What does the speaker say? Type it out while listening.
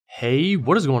Hey,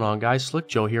 what is going on guys? Slick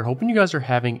Joe here, hoping you guys are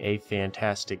having a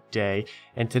fantastic day.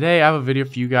 And today I have a video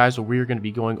for you guys where we are going to be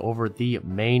going over the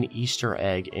main Easter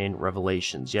egg in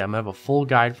Revelations. Yeah, I'm going to have a full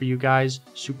guide for you guys,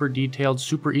 super detailed,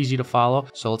 super easy to follow.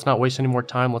 So let's not waste any more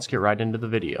time, let's get right into the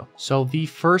video. So the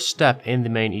first step in the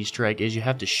main Easter egg is you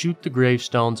have to shoot the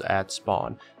gravestones at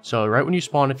spawn. So right when you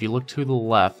spawn, if you look to the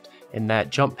left, in that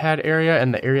jump pad area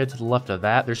and the area to the left of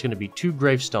that, there's going to be two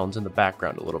gravestones in the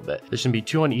background a little bit. There's going to be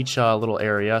two on each little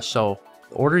area. So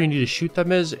the order you need to shoot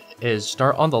them is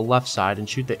start on the left side and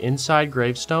shoot the inside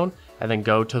gravestone, and then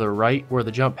go to the right where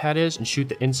the jump pad is and shoot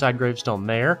the inside gravestone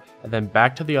there, and then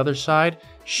back to the other side,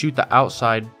 shoot the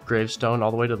outside gravestone all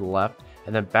the way to the left,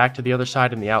 and then back to the other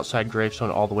side and the outside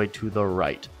gravestone all the way to the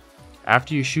right.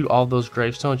 After you shoot all those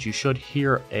gravestones, you should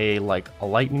hear a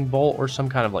lightning bolt or some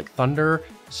kind of thunder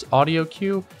audio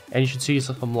cue, and you should see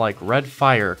some red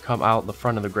fire come out the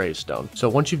front of the gravestone. So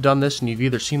once you've done this and you've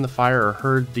either seen the fire or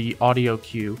heard the audio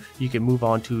cue, you can move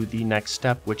on to the next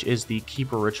step, which is the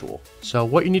keeper ritual. So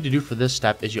what you need to do for this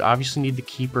step is you obviously need the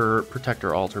keeper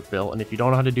protector altar built, and if you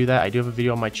don't know how to do that, I do have a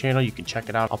video on my channel, you can check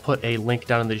it out. I'll put a link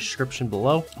down in the description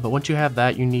below. But once you have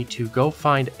that, you need to go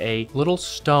find a little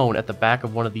stone at the back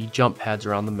of one of the jump pads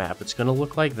around the map. It's going to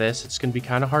look like this. It's going to be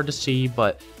kind of hard to see,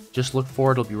 but just look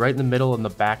for it. It'll be right in the middle in the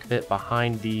back of it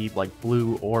behind the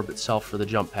blue orb itself for the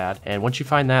jump pad. And once you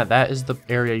find that, that is the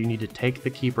area you need to take the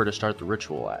keeper to start the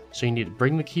ritual at. So you need to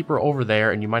bring the keeper over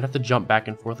there, and you might have to jump back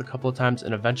and forth a couple of times,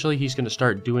 and eventually he's going to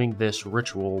start doing this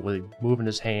ritual with moving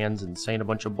his hands and saying a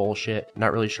bunch of bullshit.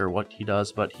 Not really sure what he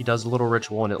does, but he does a little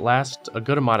ritual and it lasts a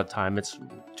good amount of time. It's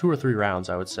 2 or 3 rounds,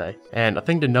 I would say. And a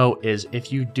thing to note is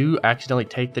if you do accidentally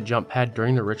take the jump pad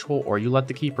during the ritual, or you let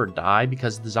the keeper die,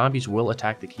 because the zombies will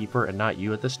attack the keeper and not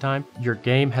you at this time, your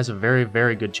game has a very,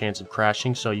 very good chance of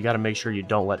crashing. So you got to make sure you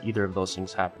don't let either of those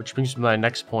things happen. Which brings me to my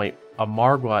next point. A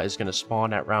Margwa is going to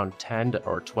spawn at round 10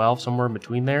 or 12, somewhere in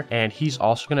between there, and he's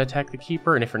also going to attack the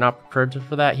keeper, and if you're not prepared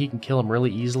for that, he can kill him really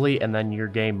easily, and then your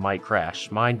game might crash.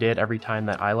 Mine did every time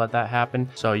that I let that happen,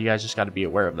 so you guys just got to be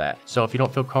aware of that. So if you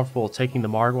don't feel comfortable taking the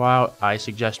Margwa out, I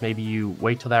suggest maybe you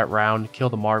wait till that round, kill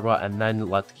the Margwa, and then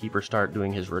let the keeper start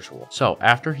doing his ritual. So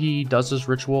after he does his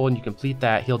ritual and you complete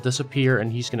that, he'll disappear,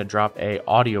 and he's going to drop a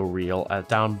audio reel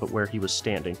down but where he was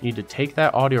standing. You need to take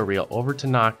that audio reel over to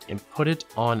Noct and put it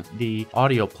on the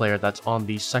audio player that's on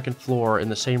the second floor in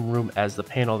the same room as the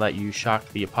panel that you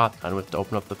shocked the Apothecon with to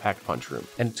open up the Pack-a-Punch room.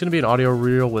 And it's going to be an audio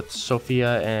reel with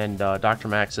Sophia and Dr.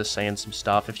 Maxis saying some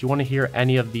stuff. If you want to hear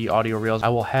any of the audio reels, I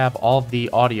will have all of the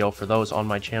audio for those on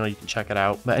my channel. You can check it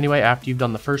out. But anyway, after you've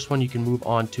done the first one, you can move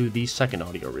on to the second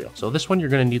audio reel. So this one, you're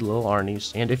going to need little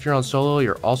Arnie's. And if you're on solo,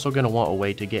 you're also going to want a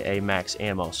way to get a max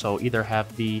ammo. So either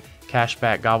have the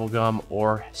cashback gobblegum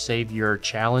or save your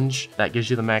challenge that gives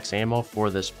you the max ammo for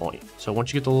this point. So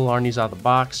once you get the little Arnie's out of the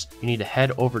box, you need to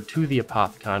head over to the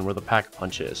Apothecon where the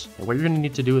Pack-a-Punch is. And what you're going to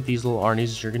need to do with these little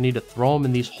Arnie's is you're going to need to throw them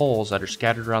in these holes that are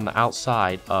scattered around the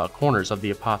outside corners of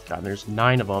the Apothecon. There's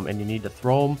 9 of them, and you need to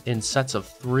throw them in sets of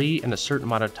 3 in a certain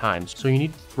amount of times. So you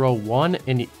need to throw one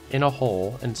in a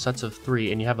hole in sets of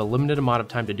 3, and you have a limited amount of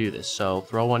time to do this. So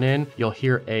throw one in, you'll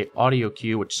hear a audio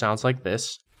cue which sounds like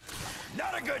this.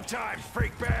 Not a good time,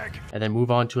 freak bag. And then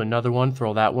move on to another one,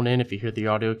 throw that one in. If you hear the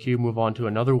audio cue, move on to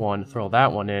another one, throw that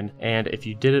one in. And if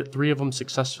you did it 3 of them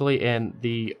successfully in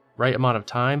the right amount of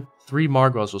time, 3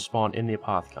 Margwas will spawn in the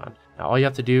Apothecon. Now all you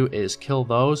have to do is kill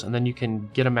those, and then you can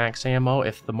get a max ammo.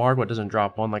 If the Margwa doesn't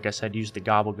drop one, like I said, use the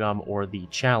gobblegum or the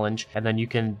challenge, and then you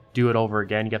can do it over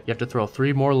again. You have to throw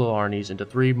 3 more little Arnie's into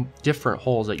 3 different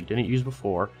holes that you didn't use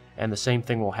before, and the same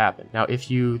thing will happen. Now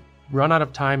if you run out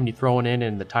of time and you throw it in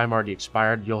and the time already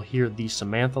expired, you'll hear the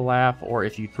Samantha laugh, or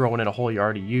if you throw it in a hole you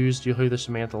already used, you'll hear the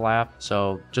Samantha laugh.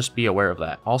 So just be aware of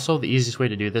that. Also, the easiest way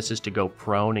to do this is to go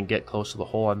prone and get close to the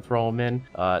hole and throw them in.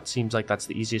 It seems like that's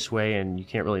the easiest way, and you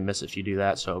can't really miss if you do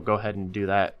that, so go ahead and do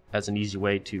that as an easy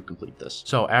way to complete this.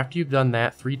 So after you've done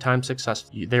that 3 times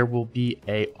successfully, there will be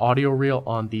a audio reel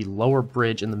on the lower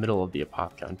bridge in the middle of the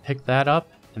Apothecon. Pick that up,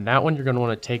 and that one you're going to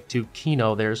want to take to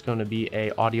Kino. There's going to be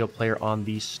a audio player on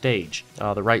the stage,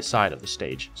 the right side of the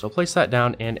stage. So place that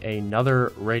down, and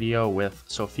another radio with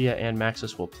Sophia and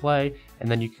Maxis will play,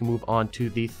 and then you can move on to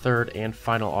the third and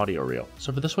final audio reel.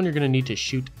 So for this one, you're going to need to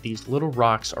shoot these little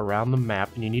rocks around the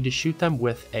map, and you need to shoot them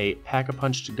with a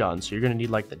Pack-a-Punch gun. So you're going to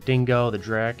need the Dingo, the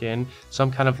Draken, some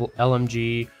kind of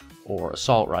LMG or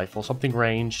assault rifle, something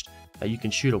ranged that you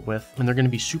can shoot it with, and they're going to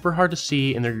be super hard to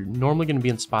see, and they're normally going to be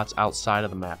in spots outside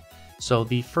of the map. So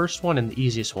the first one and the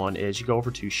easiest one is you go over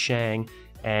to Shang,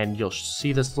 and you'll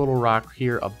see this little rock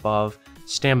here above,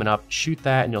 stamina up, shoot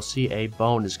that, and you'll see a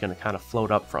bone is going to kind of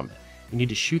float up from it. You need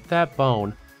to shoot that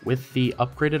bone with the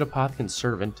upgraded Apothicon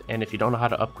Servant. And if you don't know how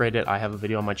to upgrade it, I have a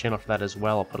video on my channel for that as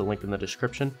well. I'll put a link in the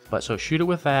description. But so shoot it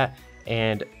with that,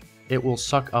 and it will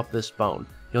suck up this bone.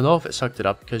 You'll know if it sucked it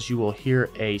up because you will hear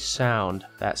a sound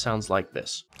that sounds like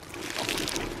this.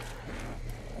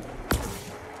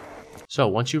 So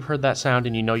once you've heard that sound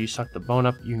and you know you sucked the bone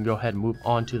up, you can go ahead and move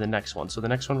on to the next one. So the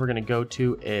next one we're going to go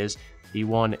to is the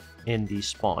one in the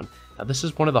spawn. Now this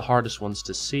is one of the hardest ones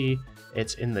to see.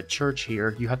 It's in the church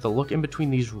here. You have to look in between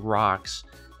these rocks,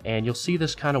 and you'll see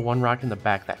this kind of one rock in the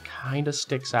back that kind of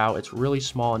sticks out. It's really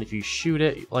small, and if you shoot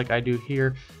it like I do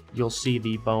here, you'll see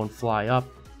the bone fly up.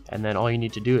 And then all you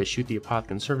need to do is shoot the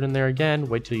Apothicon Servant in there again,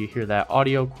 wait till you hear that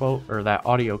audio quote or that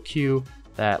audio cue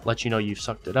that lets you know you've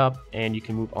sucked it up, and you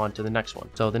can move on to the next one.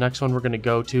 So the next one we're going to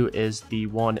go to is the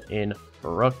one in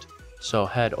Verrucht. So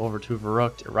head over to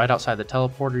Verrucht. Right outside the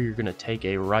teleporter, you're going to take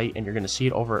a right, and you're going to see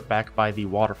it over back by the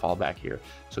waterfall back here.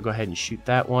 So go ahead and shoot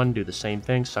that one, do the same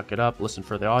thing, suck it up, listen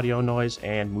for the audio noise,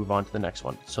 and move on to the next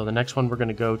one. So the next one we're going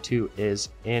to go to is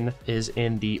in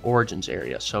the Origins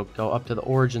area. So go up to the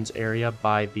Origins area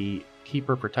by the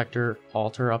Keeper Protector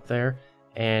altar up there,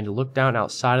 and look down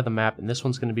outside of the map, and this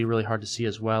one's going to be really hard to see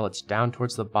as well. It's down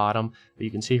towards the bottom, but you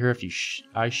can see here if you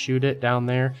I shoot it down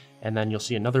there, and then you'll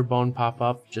see another bone pop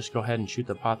up. Just go ahead and shoot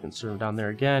the Apothicon Servant down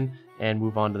there again, and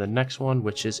move on to the next one,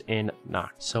 which is in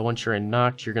Nacht. So once you're in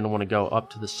Nacht, you're going to want to go up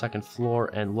to the second floor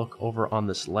and look over on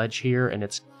this ledge here, and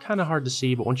it's kind of hard to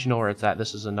see, but once you know where it's at,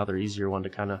 this is another easier one to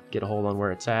kind of get a hold on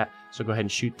where it's at. So go ahead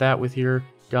and shoot that with your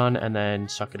gun, and then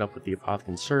suck it up with the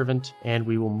Apothicon Servant, and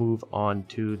we will move on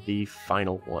to the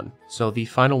final one. So the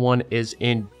final one is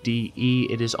in DE.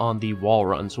 It is on the wall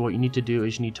run. So what you need to do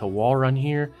is you need to wall run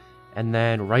here, and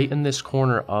then right in this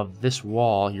corner of this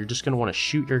wall, you're just going to want to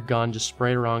shoot your gun, just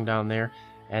spray it around down there,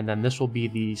 and then this will be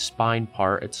the spine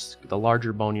part. It's the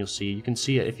larger bone you'll see. You can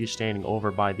see it if you're standing over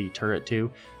by the turret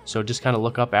too. So just kind of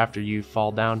look up after you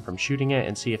fall down from shooting it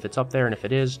and see if it's up there, and if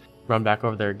it is, run back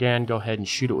over there again, go ahead and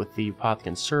shoot it with the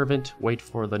Apothicon Servant, wait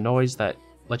for the noise that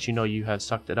lets you know you have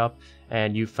sucked it up,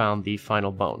 and you found the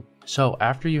final bone. So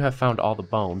after you have found all the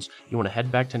bones, you want to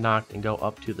head back to Nacht and go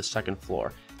up to the second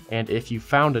floor. And if you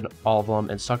found all of them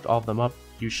and sucked all of them up,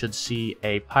 you should see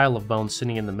a pile of bones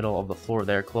sitting in the middle of the floor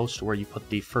there, close to where you put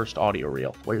the first audio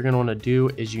reel. What you're going to want to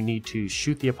do is you need to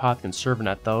shoot the Apothicon Servant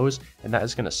at those, and that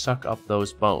is going to suck up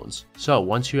those bones. So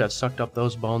once you have sucked up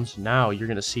those bones, now you're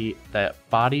going to see that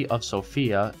body of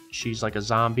Sophia. She's like a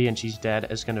zombie and she's dead,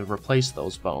 is going to replace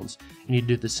those bones. You need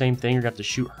to do the same thing. You're going to have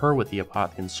to shoot her with the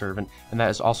Apothicon Servant, and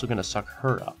that is also going to suck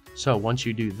her up. So once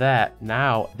you do that,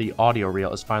 now the audio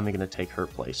reel is finally going to take her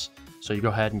place. So you go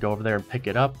ahead and go over there and pick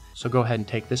it up. So go ahead and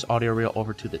take this audio reel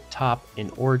over to the top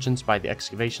in Origins by the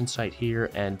excavation site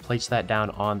here, and place that down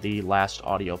on the last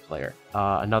audio player.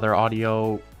 Another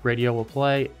audio radio will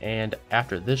play, and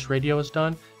after this radio is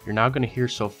done, you're now going to hear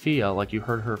Sophia, like you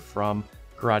heard her from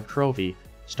Garad Krovi,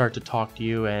 start to talk to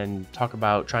you and talk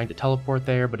about trying to teleport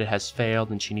there, but it has failed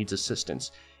and she needs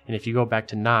assistance. And if you go back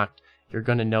to Nacht, you're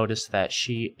going to notice that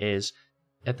she is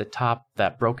at the top,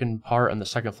 that broken part on the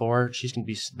second floor. She's going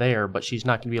to be there, but she's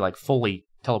not going to be like fully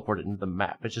teleported into the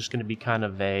map. It's just going to be kind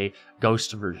of a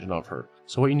ghost version of her.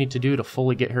 So what you need to do to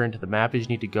fully get her into the map is you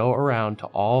need to go around to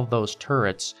all of those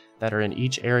turrets that are in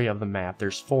each area of the map.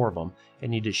 There's 4 of them,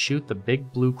 and you need to shoot the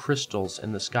big blue crystals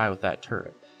in the sky with that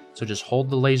turret. So just hold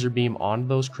the laser beam on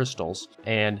those crystals,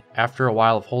 and after a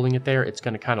while of holding it there, it's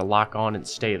going to kind of lock on and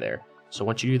stay there. So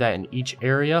once you do that in each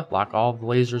area, lock all the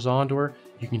lasers onto her,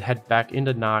 you can head back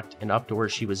into Nacht and up to where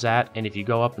she was at, and if you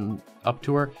go up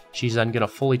to her, she's then going to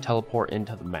fully teleport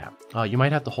into the map. You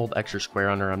might have to hold extra square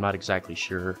on her, I'm not exactly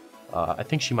sure. I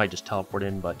think she might just teleport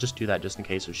in, but just do that just in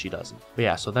case if she doesn't. But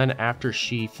yeah, so then after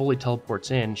she fully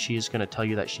teleports in, she is going to tell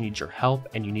you that she needs your help,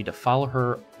 and you need to follow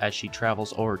her as she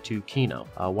travels over to Kino.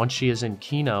 Once she is in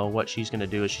Kino, what she's going to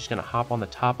do is she's going to hop on the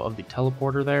top of the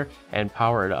teleporter there and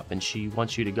power it up, and she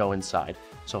wants you to go inside.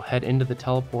 So head into the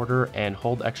teleporter and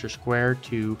hold extra square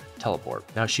to teleport.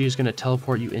 Now she is going to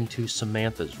teleport you into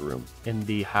Samantha's room in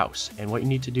the house. And what you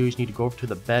need to do is you need to go over to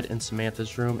the bed in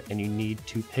Samantha's room, and you need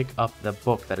to pick up the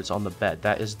book that is on the bed.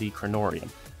 That is the Chronorium.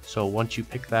 So once you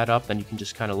pick that up, then you can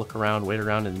just kind of look around, wait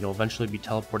around, and you'll eventually be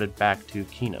teleported back to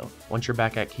Kino. Once you're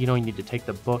back at Kino, you need to take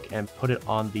the book and put it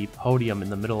on the podium in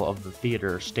the middle of the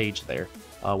theater stage there.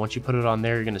 Once you put it on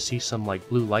there, you're going to see some like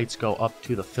blue lights go up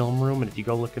to the film room, and if you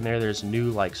go look in there, there's a new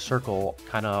like circle,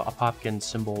 kind of a Apothicon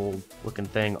symbol looking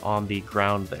thing on the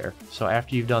ground there. So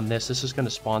after you've done this, this is going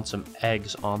to spawn some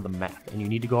eggs on the map, and you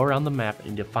need to go around the map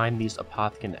and to find these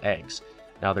Apothicon eggs.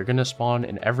 Now they're going to spawn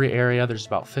in every area. There's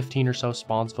about 15 or so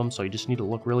spawns of them, so you just need to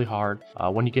look really hard.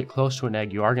 When you get close to an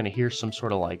egg, you are going to hear some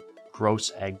sort of like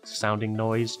gross egg sounding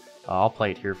noise. I'll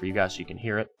play it here for you guys so you can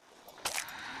hear it.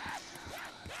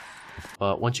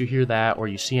 But once you hear that, or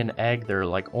you see an egg, they're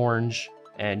like orange,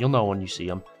 and you'll know when you see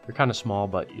them. They're kind of small,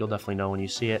 but you'll definitely know when you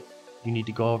see it. You need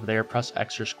to go over there, press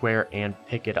extra square, and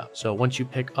pick it up. So once you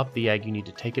pick up the egg, you need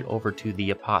to take it over to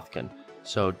the apothecon.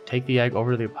 So take the egg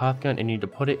over to the apothecon, and you need to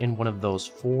put it in one of those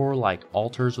 4 like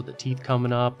altars with the teeth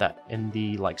coming up, that in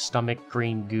the like stomach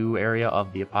green goo area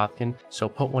of the apothecon. So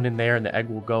put one in there, and the egg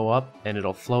will go up, and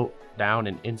it'll float down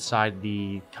and inside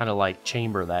the kind of like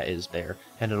chamber that is there,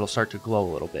 and it'll start to glow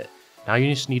a little bit. Now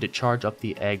you just need to charge up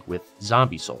the egg with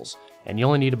zombie souls, and you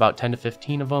only need about 10 to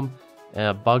 15 of them.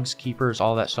 Bugs, keepers,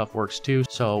 all that stuff works too.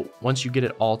 So once you get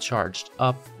it all charged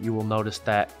up, you will notice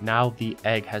that now the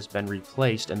egg has been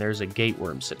replaced and there's a gate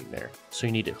worm sitting there. So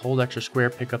you need to hold extra square,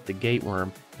 pick up the gate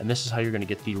worm, and this is how you're going to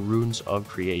get the runes of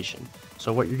creation.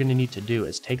 So what you're going to need to do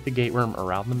is take the gate worm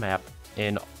around the map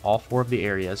in all 4 of the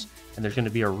areas, and there's going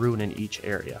to be a rune in each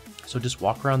area. So just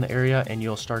walk around the area and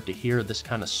you'll start to hear this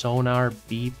kind of sonar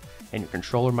beep, and your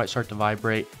controller might start to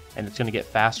vibrate, and it's going to get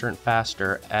faster and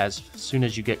faster as soon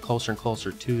as you get closer and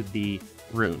closer to the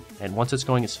rune. And once it's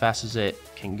going as fast as it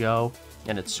can go,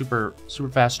 and it's super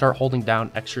fast, start holding down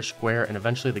extra square, and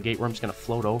eventually the gate worm's going to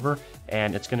float over,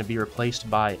 and it's going to be replaced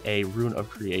by a rune of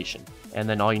creation. And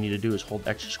then all you need to do is hold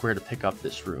extra square to pick up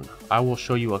this rune. I will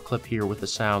show you a clip here with the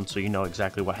sound so you know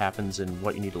exactly what happens and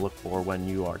what you need to look for when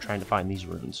you are trying to find these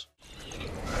runes.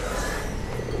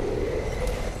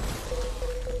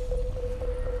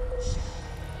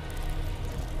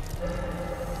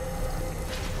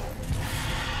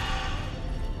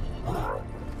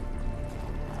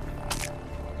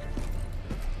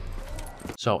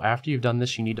 So after you've done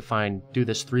this, you need to do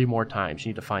this 3 more times. You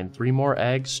need to find 3 more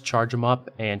eggs, charge them up,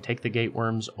 and take the gate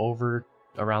worms over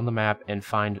around the map and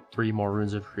find 3 more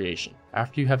runes of creation.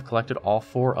 After you have collected all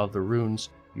 4 of the runes,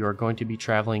 you are going to be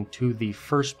traveling to the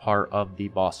first part of the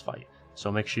boss fight.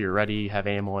 So make sure you're ready, have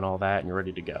ammo and all that, and you're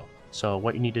ready to go. So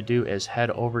what you need to do is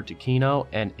head over to Kino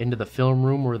and into the film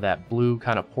room where that blue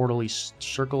kind of portal-y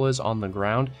circle is on the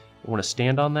ground. You want to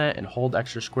stand on that and hold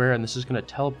extra square, and this is going to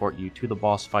teleport you to the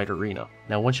boss fight arena.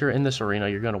 Now once you're in this arena,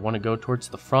 you're going to want to go towards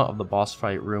the front of the boss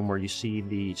fight room where you see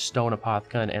the stone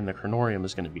apothecon and the chronorium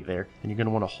is going to be there, and you're going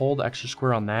to want to hold extra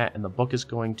square on that, and the book is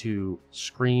going to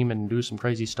scream and do some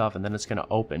crazy stuff, and then it's going to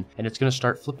open, and it's going to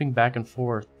start flipping back and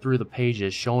forth through the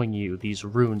pages, showing you these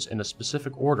runes in a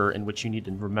specific order in which you need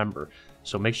to remember.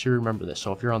 So make sure you remember this.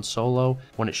 So if you're on solo,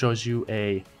 when it shows you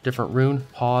a different rune,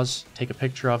 pause, take a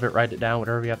picture of it, write it down,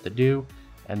 whatever you have to do,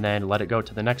 and then let it go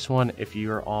to the next one. If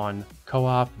you're on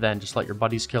co-op, then just let your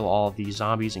buddies kill all of the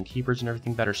zombies and keepers and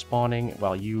everything that are spawning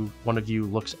while one of you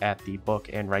looks at the book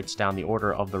and writes down the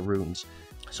order of the runes.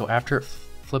 So after it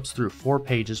flips through 4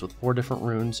 pages with 4 different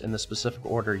runes in the specific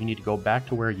order, you need to go back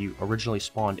to where you originally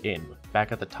spawned in,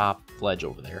 back at the top ledge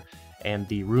over there. And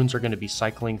the runes are going to be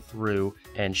cycling through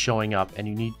and showing up, and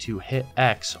you need to hit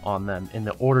X on them in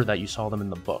the order that you saw them in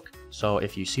the book. So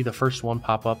if you see the first one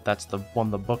pop up, that's the one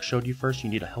the book showed you first.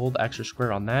 You need to hold extra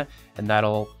square on that, and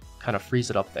that'll kind of freeze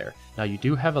it up there. Now you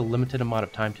do have a limited amount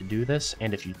of time to do this,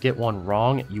 and if you get one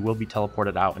wrong, you will be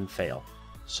teleported out and fail.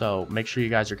 So make sure you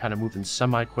guys are kind of moving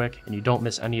semi-quick, and you don't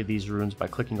miss any of these runes by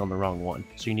clicking on the wrong one.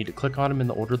 So you need to click on them in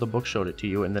the order the book showed it to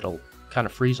you, and it'll kind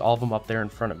of freeze all of them up there in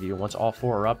front of you. Once all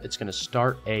 4 are up, it's going to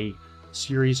start a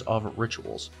series of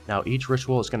rituals. Now each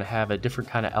ritual is going to have a different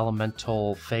kind of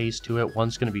elemental phase to it.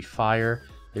 One's going to be fire,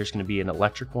 there's going to be an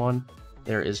electric one,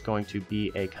 there is going to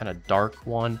be a kind of dark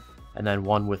one, and then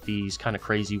one with these kind of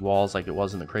crazy walls like it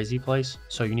was in the crazy place.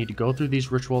 So you need to go through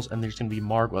these rituals, and there's going to be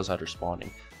Margwas that are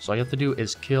spawning. So all you have to do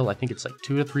is kill, I think it's like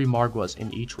 2 to 3 Margwas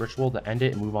in each ritual to end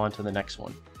it and move on to the next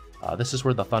one. This is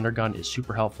where the thunder gun is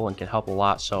super helpful and can help a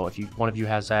lot, so if one of you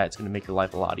has that, it's going to make your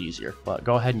life a lot easier. But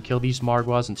go ahead and kill these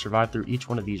Margwas and survive through each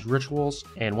one of these rituals,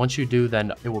 and once you do,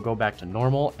 then it will go back to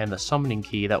normal, and the summoning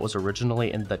key that was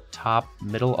originally in the top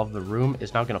middle of the room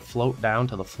is now going to float down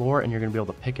to the floor, and you're going to be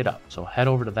able to pick it up. So head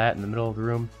over to that in the middle of the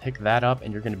room, pick that up,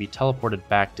 and you're going to be teleported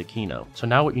back to Kino. So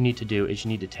now what you need to do is you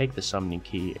need to take the summoning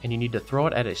key, and you need to throw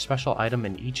it at a special item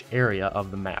in each area of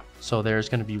the map. So there's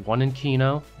going to be one in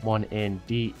Kino, one in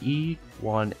DE,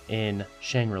 one in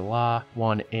Shangri-La,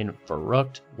 one in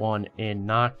Farukt, one in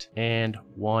Noct, and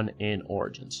one in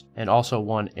Origins, and also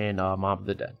one in Mob of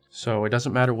the Dead. So it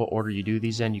doesn't matter what order you do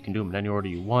these in, you can do them in any order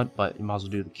you want, but you might as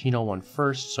well do the Kino one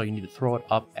first. So you need to throw it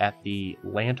up at the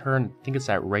lantern, I think it's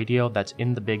that radio that's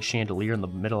in the big chandelier in the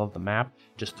middle of the map.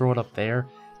 Just throw it up there,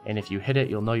 and if you hit it,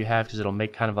 you'll know you have, because it'll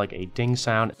make kind of like a ding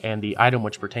sound, and the item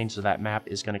which pertains to that map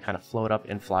is going to kind of float up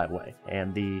and fly away,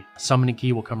 and the summoning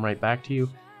key will come right back to you,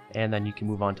 and then you can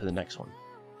move on to the next one.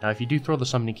 Now, if you do throw the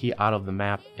summoning key out of the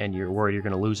map and you're worried you're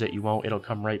going to lose it, you won't. It'll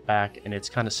come right back, and it's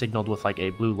kind of signaled with like a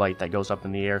blue light that goes up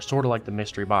in the air, sort of like the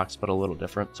mystery box, but a little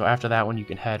different. So after that one, you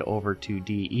can head over to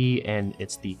DE, and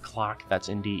it's the clock that's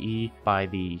in DE by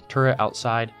the turret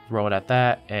outside. Throw it at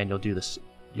that, and you'll do this.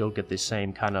 You'll get the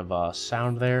same kind of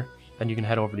sound there. Then you can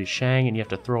head over to Shang, and you have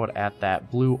to throw it at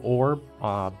that blue orb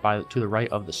to the right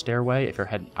of the stairway. If you're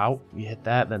heading out, you hit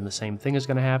that, then the same thing is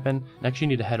going to happen. Next, you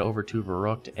need to head over to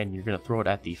Varukht, and you're going to throw it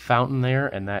at the fountain there,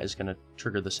 and that is going to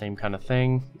trigger the same kind of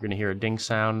thing. You're going to hear a ding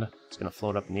sound. It's going to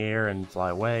float up in the air and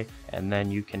fly away, and then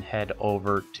you can head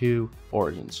over to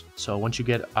Origins. So once you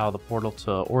get out of the portal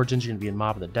to Origins, you're going to be in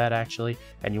Mob of the Dead, actually,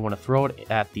 and you want to throw it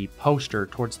at the poster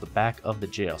towards the back of the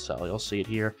jail cell. You'll see it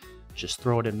here. Just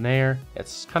throw it in there.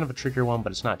 It's kind of a trickier one,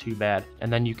 but it's not too bad.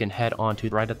 And then you can head on to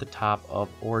right at the top of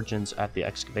Origins at the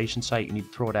excavation site. You need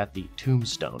to throw it at the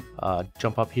tombstone.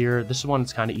 Jump up here. This is one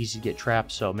that's kind of easy to get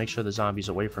trapped, so make sure the zombie's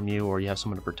away from you or you have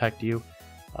someone to protect you.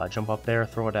 Jump up there,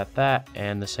 throw it at that,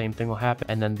 and the same thing will happen.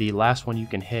 And then the last one you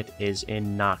can hit is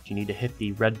in Noct. You need to hit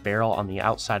the red barrel on the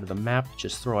outside of the map.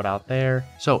 Just throw it out there.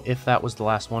 So if that was the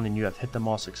last one and you have hit them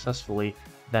all successfully,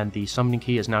 then the summoning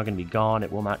key is now going to be gone. It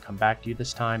will not come back to you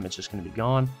this time. It's just going to be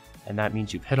gone. And that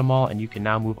means you've hit them all, and you can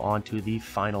now move on to the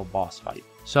final boss fight.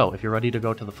 So if you're ready to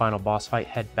go to the final boss fight,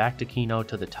 head back to Kino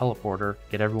to the teleporter,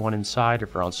 get everyone inside.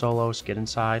 If you're on solos, get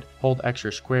inside, hold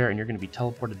extra square, and you're going to be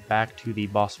teleported back to the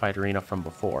boss fight arena from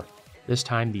before. This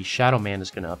time the Shadow Man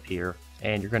is going to appear,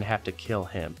 and you're going to have to kill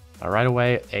him. Right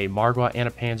away, a Margwa and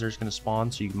a Panzer is going to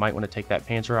spawn, so you might want to take that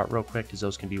Panzer out real quick because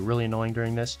those can be really annoying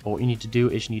during this. But what you need to do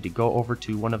is you need to go over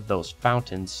to one of those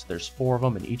fountains. There's 4 of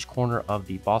them in each corner of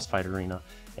the boss fight arena,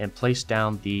 and place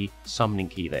down the summoning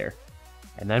key there.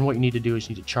 And then what you need to do is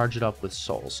you need to charge it up with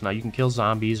souls. Now you can kill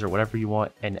zombies or whatever you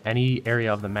want in any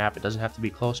area of the map. It doesn't have to be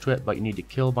close to it, but you need to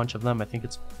kill a bunch of them. I think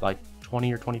it's like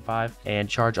 20 or 25, and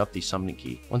charge up the summoning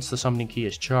key. Once the summoning key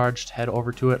is charged, head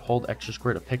over to it, hold extra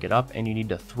square to pick it up, and you need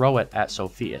to throw it at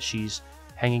Sophia. She's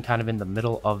hanging kind of in the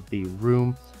middle of the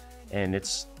room, and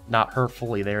it's not her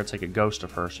fully there, it's like a ghost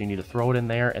of her, so you need to throw it in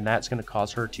there, and that's going to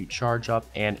cause her to charge up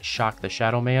and shock the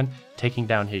Shadow Man, taking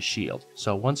down his shield.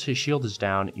 So once his shield is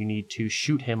down, you need to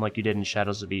shoot him like you did in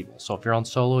Shadows of Evil. So if you're on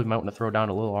solo, you might want to throw down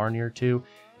a little Arnie or 2.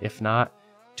 If not,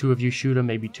 2 of you shoot him,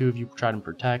 maybe 2 of you try to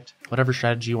protect, whatever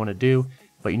strategy you want to do.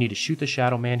 But you need to shoot the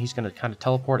Shadow Man. He's going to kind of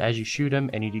teleport as you shoot him,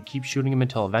 and you need to keep shooting him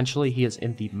until eventually he is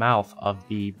in the mouth of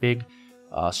the big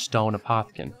stone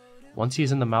apothecon. Once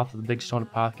he's in the mouth of the big stone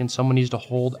apothecon, someone needs to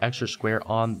hold extra square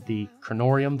on the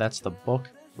Chronorium. That's the book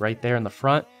right there in the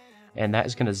front, and that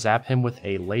is going to zap him with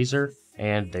a laser.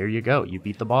 And there you go. You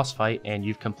beat the boss fight, and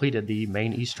you've completed the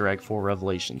main Easter egg for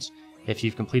Revelations. If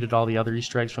you've completed all the other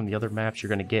Easter eggs from the other maps, you're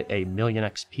going to get a million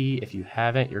XP. If you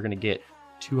haven't, you're going to get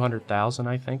 200,000,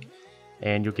 I think.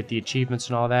 And you'll get the achievements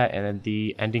and all that, and then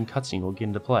the ending cutscene will get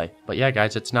into play. But yeah,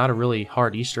 guys, it's not a really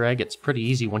hard Easter egg. It's pretty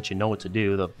easy once you know what to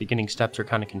do. The beginning steps are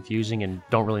kind of confusing and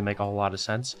don't really make a whole lot of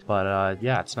sense. But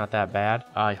yeah, it's not that bad.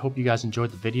 I hope you guys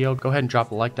enjoyed the video. Go ahead and drop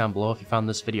a like down below if you found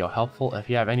this video helpful. If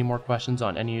you have any more questions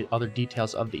on any other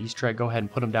details of the Easter egg, go ahead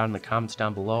and put them down in the comments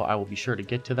down below. I will be sure to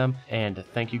get to them. And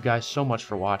thank you guys so much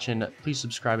for watching. Please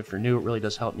subscribe if you're new. It really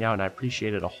does help me out, and I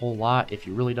appreciate it a whole lot. If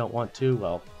you really don't want to,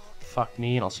 well, fuck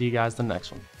me, and I'll see you guys in the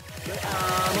next one.